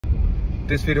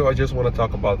This video, I just want to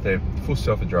talk about the full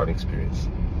self-driving experience.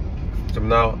 So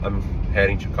now I'm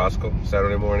heading to Costco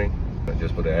Saturday morning. I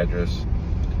just put the address.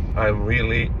 I'm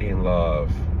really in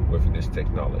love with this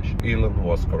technology. Elon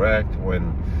was correct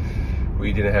when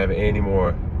we didn't have any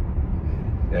more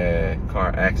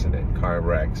car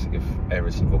wrecks if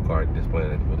every single car in this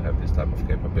planet would have this type of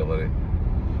capability.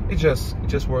 It just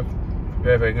worked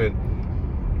very, very good.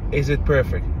 Is it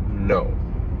perfect? No,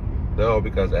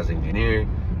 because as an engineer,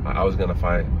 I was gonna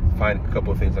find a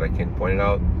couple of things that I can point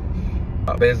out.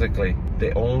 Basically,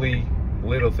 the only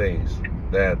little things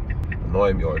that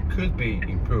annoy me or could be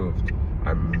improved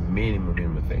are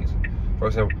minimum things. For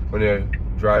example, when you're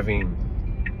driving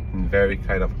in very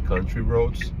kind of country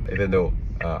roads, even though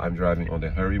I'm driving on the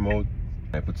hurry mode,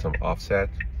 I put some offset.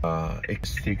 It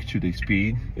sticks to the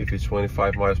speed. If it's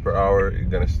 25 miles per hour, you're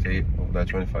gonna stay on that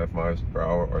 25 miles per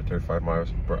hour or 35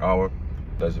 miles per hour.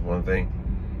 That's one thing.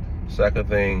 Second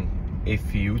thing,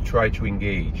 if you try to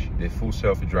engage the full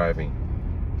self-driving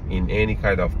in any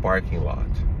kind of parking lot,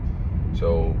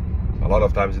 so a lot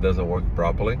of times it doesn't work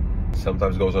properly.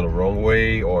 Sometimes it goes on the wrong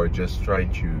way, or just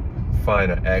trying to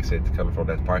find an exit coming from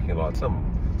that parking lot, some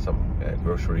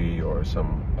grocery or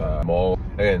some mall,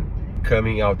 and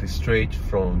coming out straight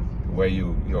from where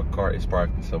your car is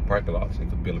parked in some parking lots. It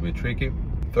could be a little bit tricky.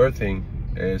 Third thing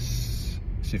is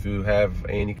if you have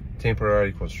any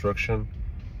temporary construction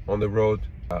on the road,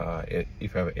 if you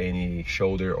have any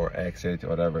shoulder or exit or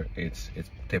whatever, it's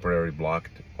temporarily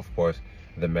blocked. Of course,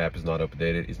 the map is not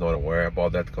updated, it's not aware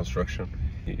about that construction.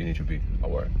 You need to be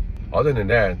aware. Other than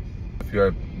that, if you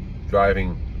are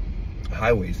driving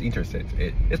highways, interstates,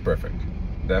 it's perfect.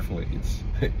 Definitely,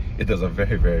 it does a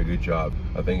very, very good job.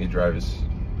 I think it drives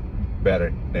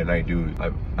better than I do.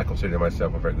 I consider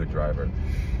myself a very good driver.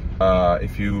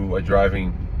 If you are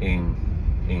driving in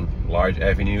large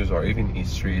avenues or even in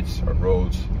streets or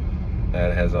roads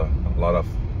that has a lot of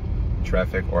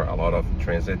traffic or a lot of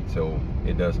transit, so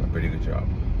it does a pretty good job.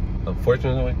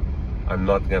 Unfortunately, I'm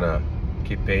not gonna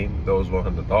keep paying those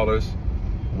 $100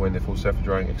 when the full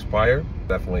self-driving expire.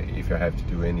 Definitely, if I have to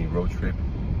do any road trip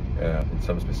in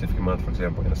some specific month, for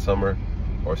example in the summer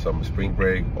or some spring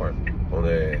break or on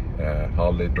a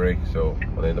holiday break, so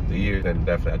on the end of the year, then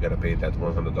definitely I gotta pay that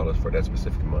 $100 for that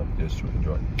specific month just to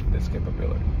enjoy this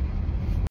capability.